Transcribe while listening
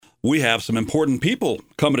we have some important people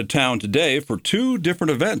coming to town today for two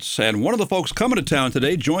different events. And one of the folks coming to town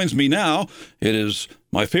today joins me now. It is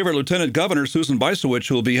my favorite Lieutenant Governor, Susan Bysiewicz,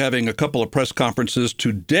 who will be having a couple of press conferences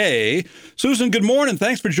today. Susan, good morning.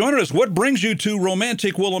 Thanks for joining us. What brings you to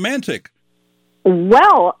romantic Willimantic?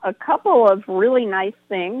 Well, a couple of really nice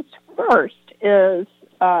things. First is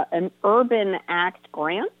an Urban Act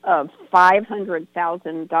grant of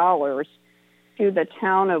 $500,000 to the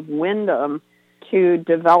town of Windham to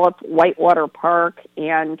develop Whitewater Park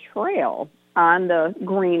and Trail on the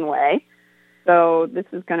Greenway. So this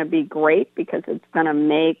is going to be great because it's going to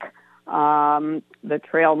make the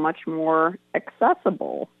trail much more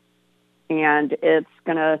accessible. And it's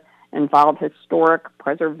going to involve historic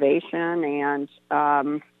preservation and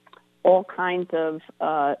all kinds of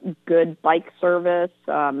good bike service.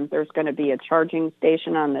 There's going to be a charging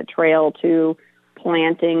station on the trail, too,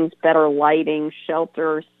 plantings, better lighting,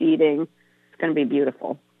 shelter, seating. Going to be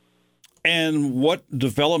beautiful. And what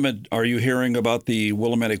development are you hearing about the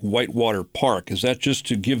Willimantic Whitewater Park? Is that just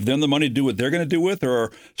to give them the money to do what they're going to do with, or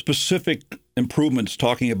are specific improvements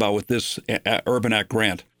talking about with this Urban Act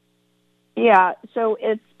grant? Yeah, so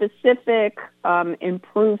it's specific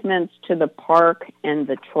improvements to the park and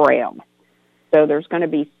the trail. So there's going to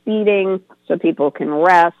be seating so people can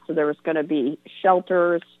rest. So there's going to be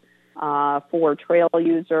shelters for trail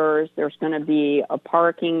users. There's going to be a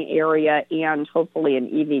parking area and hopefully an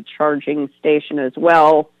EV charging station as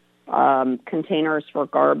well, containers for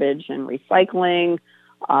garbage and recycling,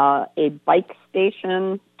 a bike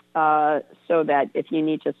station so that if you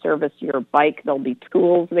need to service your bike, there'll be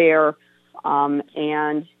tools there,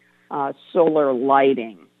 and solar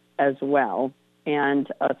lighting as well, and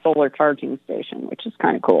a solar charging station, which is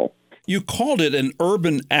kind of cool. You called it an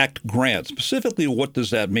Urban Act grant. Specifically, what does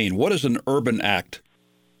that mean? What is an Urban Act?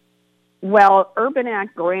 Well, Urban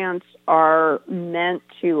Act grants are meant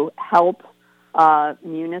to help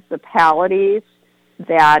municipalities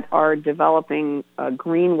that are developing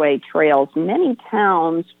greenway trails. Many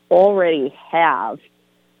towns already have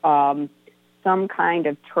some kind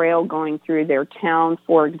of trail going through their town.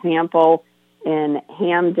 For example, in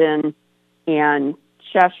Hamden and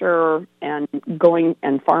Cheshire and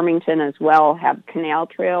Farmington as well have canal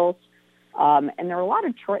trails. And there are a lot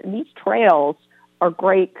of these trails are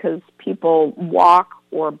great because people walk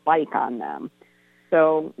or bike on them.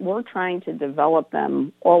 So we're trying to develop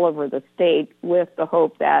them all over the state with the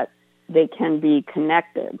hope that they can be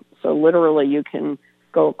connected. So literally you can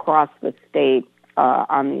go across the state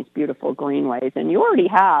on these beautiful greenways. And you already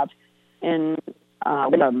have in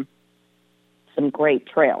some great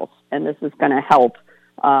trails. And this is going to help,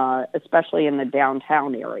 especially in the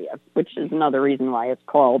downtown area, which is another reason why it's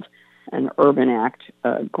called an Urban Act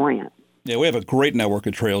grant. Yeah, we have a great network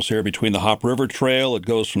of trails here between the Hop River Trail. It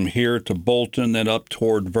goes from here to Bolton, then up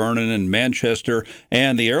toward Vernon and Manchester,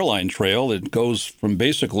 and the Airline Trail. It goes from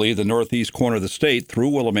basically the northeast corner of the state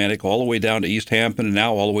through Willimantic all the way down to East Hampton and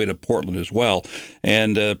now all the way to Portland as well.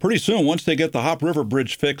 And pretty soon, once they get the Hop River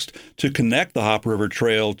Bridge fixed to connect the Hop River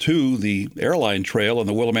Trail to the Airline Trail and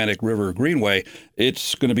the Willimantic River Greenway,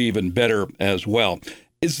 it's going to be even better as well.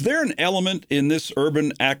 Is there an element in this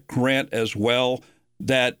Urban Act grant as well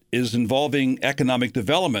that is involving economic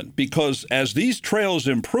development? Because as these trails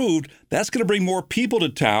improved, that's going to bring more people to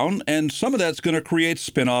town, and some of that's going to create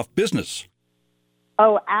spin-off business.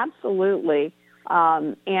 Oh, absolutely.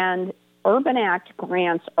 And Urban Act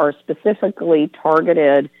grants are specifically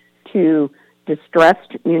targeted to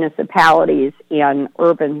distressed municipalities and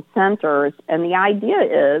urban centers. And the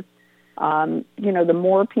idea is, the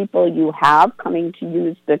more people you have coming to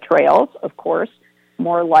use the trails, of course,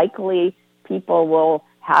 more likely people will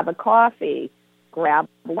have a coffee, grab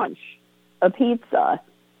lunch, a pizza,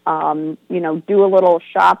 do a little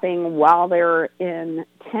shopping while they're in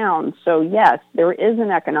town. So, yes, there is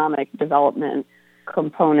an economic development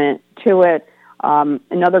component to it.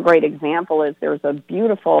 Another great example is there's a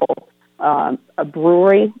beautiful a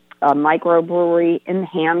brewery, a microbrewery in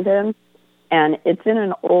Hamden, and it's in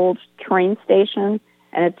an old train station,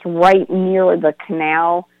 and it's right near the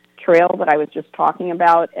canal trail that I was just talking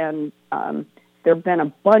about, and there have been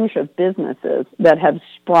a bunch of businesses that have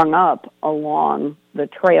sprung up along the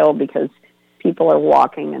trail because people are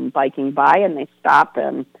walking and biking by, and they stop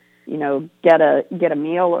and get a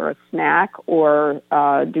meal or a snack or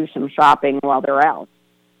do some shopping while they're out.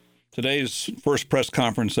 Today's first press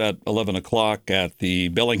conference at 11 o'clock at the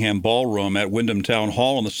Bellingham Ballroom at Windham Town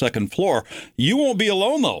Hall on the second floor. You won't be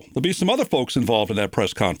alone, though. There'll be some other folks involved in that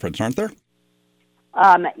press conference, aren't there?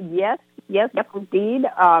 Yes, indeed.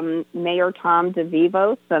 Mayor Tom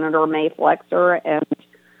DeVivo, Senator May Flexer, and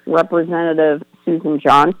Representative Susan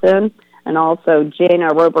Johnson. and also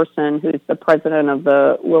Jana Roberson, who's the president of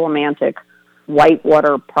the Willimantic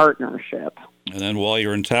Whitewater Partnership. And then while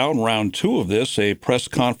you're in town, round 2 of this, a press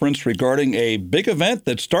conference regarding a big event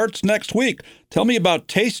that starts next week. Tell me about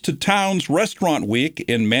Taste to Town's Restaurant Week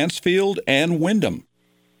in Mansfield and Windham.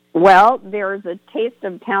 Well, there's a Taste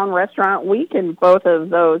of Town Restaurant Week in both of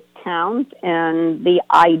those towns, and the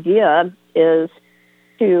idea is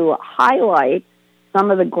to highlight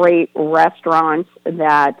some of the great restaurants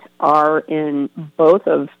that are in both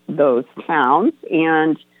of those towns.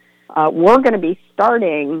 And we're going to be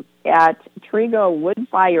starting at Trigo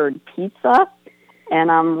Wood-Fired Pizza,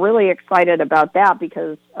 and I'm really excited about that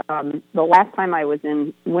because the last time I was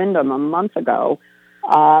in Windham a month ago,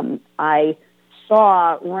 I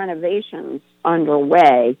saw renovations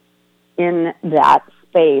underway in that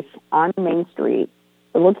space on Main Street.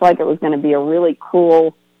 It looked like it was going to be a really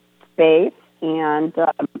cool space, and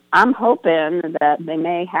I'm hoping that they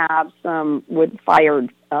may have some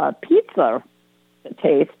wood-fired pizza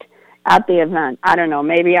taste at the event. I don't know,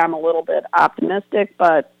 maybe I'm a little bit optimistic,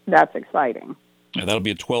 but that's exciting. Yeah, that'll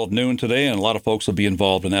be at 12 noon today, and a lot of folks will be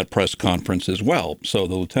involved in that press conference as well. So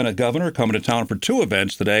the Lieutenant Governor coming to town for 2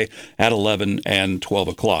 events today at 11 and 12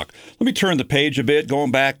 o'clock. Let me turn the page a bit,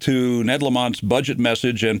 going back to Ned Lamont's budget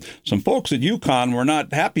message, and some folks at UConn were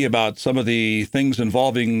not happy about some of the things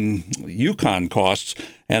involving UConn costs,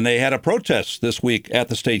 and they had a protest this week at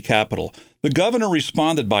the state capitol. The governor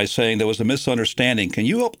responded by saying there was a misunderstanding. Can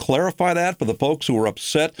you help clarify that for the folks who were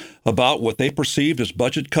upset about what they perceived as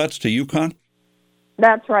budget cuts to UConn?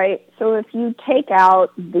 That's right. So if you take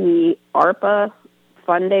out the ARPA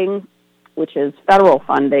funding, which is federal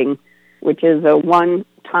funding, which is a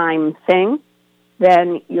one-time thing,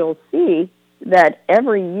 then you'll see that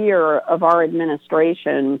every year of our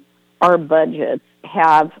administration, our budgets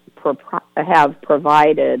have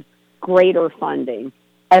provided greater funding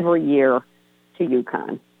every year to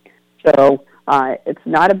UConn. So it's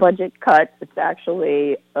not a budget cut. It's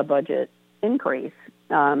actually a budget increase.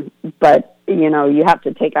 But, you have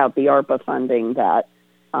to take out the ARPA funding that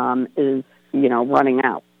is, running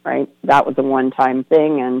out, right? That was a one-time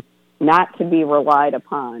thing and not to be relied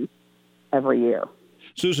upon every year.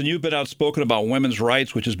 Susan, you've been outspoken about women's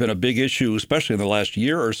rights, which has been a big issue, especially in the last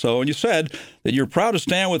year or so. And you said that you're proud to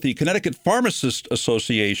stand with the Connecticut Pharmacists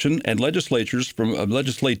Association and legislators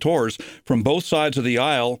from both sides of the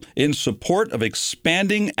aisle in support of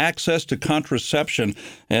expanding access to contraception.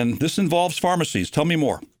 And this involves pharmacies. Tell me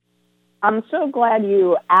more. I'm so glad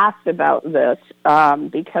you asked about this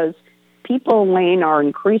because people, Lane, are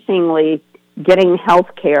increasingly getting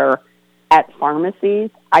health care at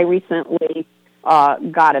pharmacies. I recently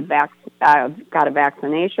got a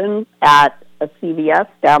vaccination at a CVS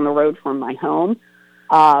down the road from my home.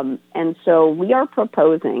 And so we are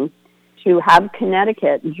proposing to have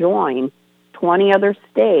Connecticut join 20 other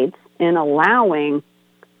states in allowing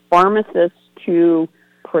pharmacists to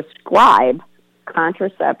prescribe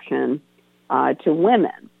contraception to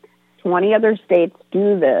women. 20 other states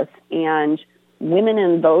do this, and women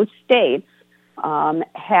in those states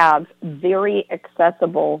have very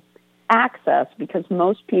accessible access because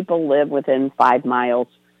most people live within 5 miles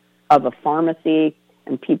of a pharmacy,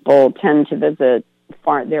 and people tend to visit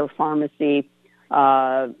their pharmacy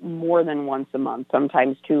more than once a month,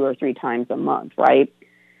 sometimes 2 or 3 times a month, right?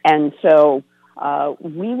 And so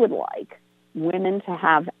we would like women to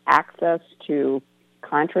have access to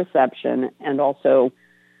contraception and also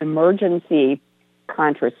emergency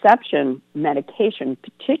contraception medication,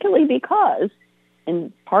 particularly because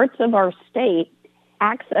in parts of our state,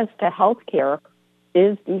 access to health care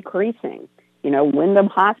is decreasing. Windham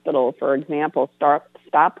Hospital, for example,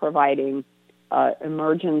 stopped providing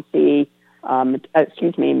maternity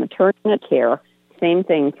care. Same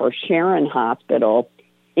thing for Sharon Hospital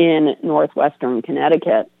in northwestern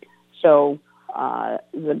Connecticut. So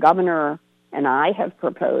the governor and I have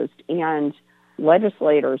proposed, and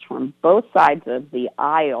legislators from both sides of the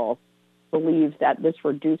aisle believe that this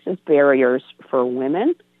reduces barriers for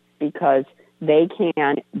women because they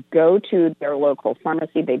can go to their local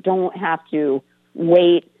pharmacy. They don't have to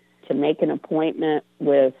wait to make an appointment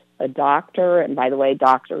with a doctor. And by the way,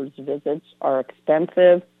 doctors' visits are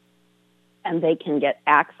expensive. And they can get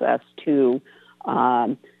access to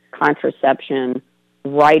contraception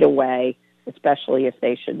right away, especially if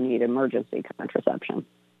they should need emergency contraception.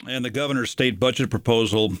 And the governor's state budget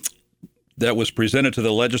proposal that was presented to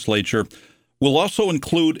the legislature will also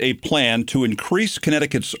include a plan to increase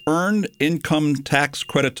Connecticut's earned income tax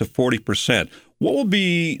credit to 40%. What will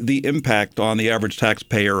be the impact on the average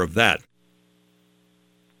taxpayer of that?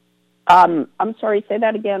 I'm sorry, say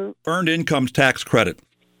that again. Earned income tax credit.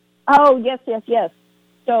 Oh, yes.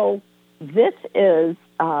 So this is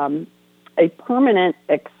a permanent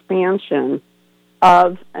expansion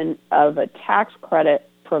of a tax credit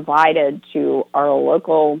provided to our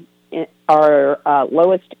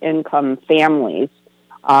lowest income families.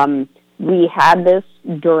 We had this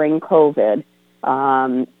during COVID,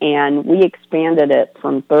 and we expanded it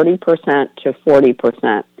from 30% to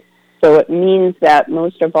 40%. So it means that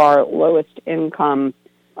most of our lowest income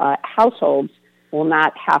households will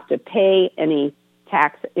not have to pay any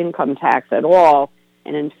income tax at all,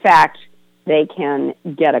 and in fact, they can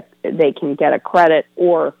get a credit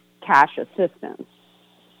or cash assistance.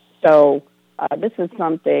 So this is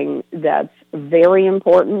something that's very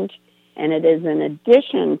important, and it is in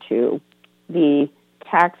addition to the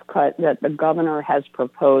tax cut that the governor has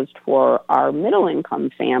proposed for our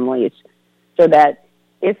middle-income families, so that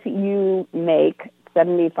if you make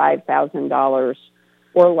 $75,000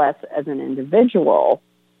 or less as an individual,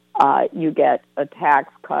 you get a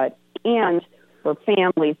tax cut, and for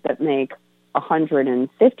families that make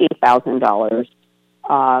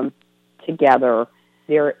 $150,000 together,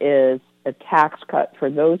 there is a tax cut for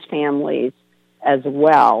those families as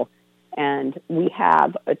well. And we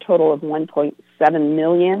have a total of 1.7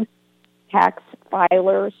 million tax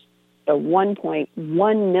filers. So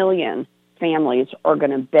 1.1 million families are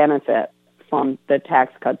going to benefit from the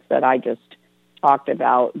tax cuts that I just talked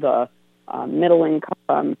about, the middle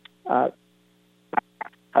income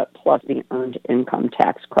plus the earned income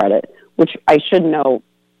tax credit, which I should note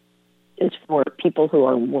is for people who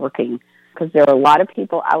are working, because there are a lot of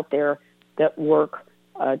people out there that work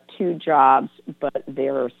 2 jobs, but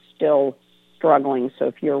they're still struggling. So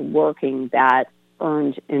if you're working, that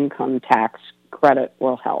earned income tax credit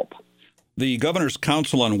will help. The Governor's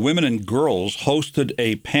Council on Women and Girls hosted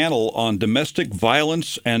a panel on domestic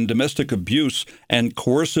violence and domestic abuse and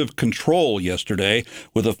coercive control yesterday,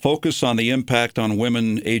 with a focus on the impact on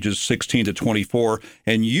women ages 16 to 24.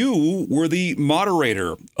 And you were the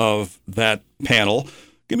moderator of that panel.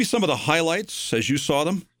 Give me some of the highlights as you saw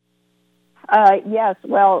them. Yes.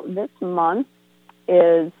 Well, this month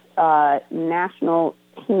is National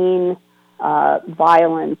Teen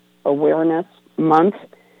Violence Awareness Month.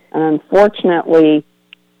 And unfortunately,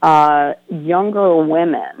 younger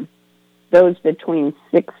women, those between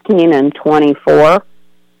 16 and 24,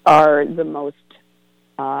 are the most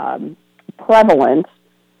prevalent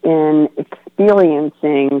in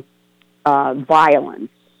experiencing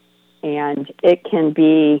violence. And it can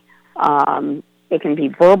be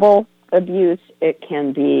verbal abuse, it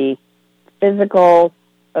can be physical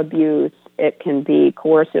abuse, it can be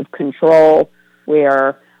coercive control,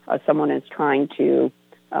 where someone is trying to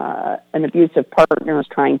an abusive partner is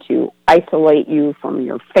trying to isolate you from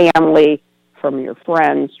your family, from your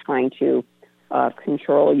friends, trying to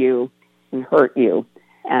control you and hurt you.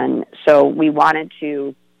 And so we wanted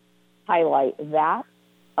to highlight that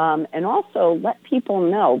and also let people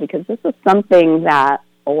know, because this is something that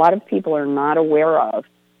a lot of people are not aware of.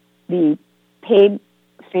 The Paid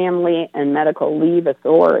Family and Medical Leave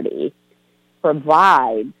Authority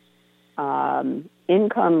provides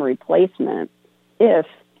income replacement if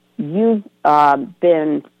you've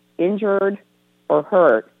been injured or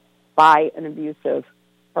hurt by an abusive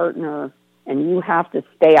partner and you have to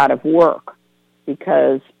stay out of work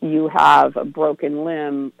because you have a broken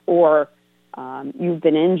limb or you've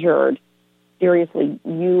been injured seriously,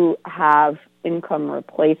 you have income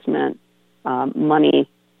replacement money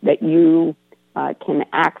that you can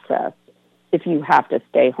access if you have to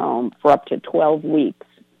stay home for up to 12 weeks.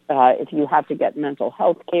 If you have to get mental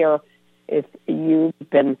health care, if you've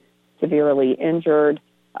been severely injured.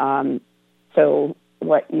 So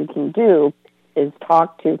what you can do is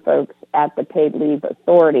talk to folks at the Paid Leave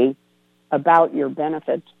Authority about your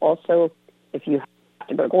benefits. Also, if you have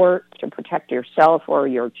to go to court to protect yourself or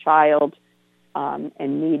your child and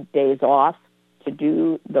need days off to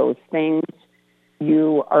do those things,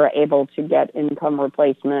 you are able to get income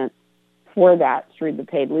replacement for that through the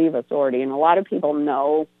Paid Leave Authority. And a lot of people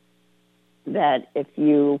know that if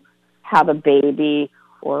you have a baby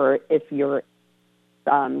or if you're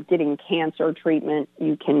getting cancer treatment,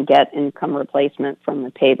 you can get income replacement from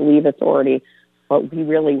the Paid Leave Authority. But we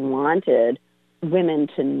really wanted women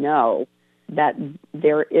to know that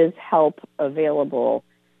there is help available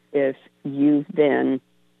if you've been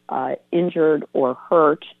injured or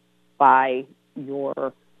hurt by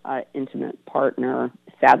your intimate partner.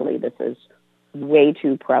 Sadly, this is way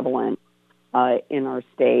too prevalent in our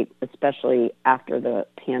state, especially after the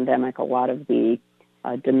pandemic. A lot of the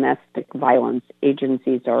domestic violence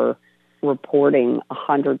agencies are reporting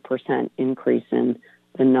 100% increase in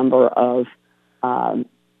the number of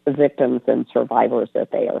victims and survivors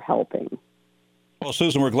that they are helping. Well,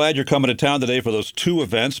 Susan, we're glad you're coming to town today for those two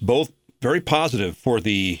events, both very positive for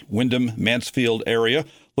the Windham-Mansfield area.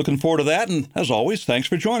 Looking forward to that, and as always, thanks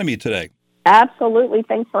for joining me today. Absolutely.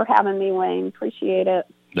 Thanks for having me, Wayne. Appreciate it.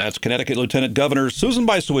 That's Connecticut Lieutenant Governor Susan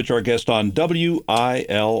Bysiewicz, our guest on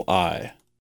WILI.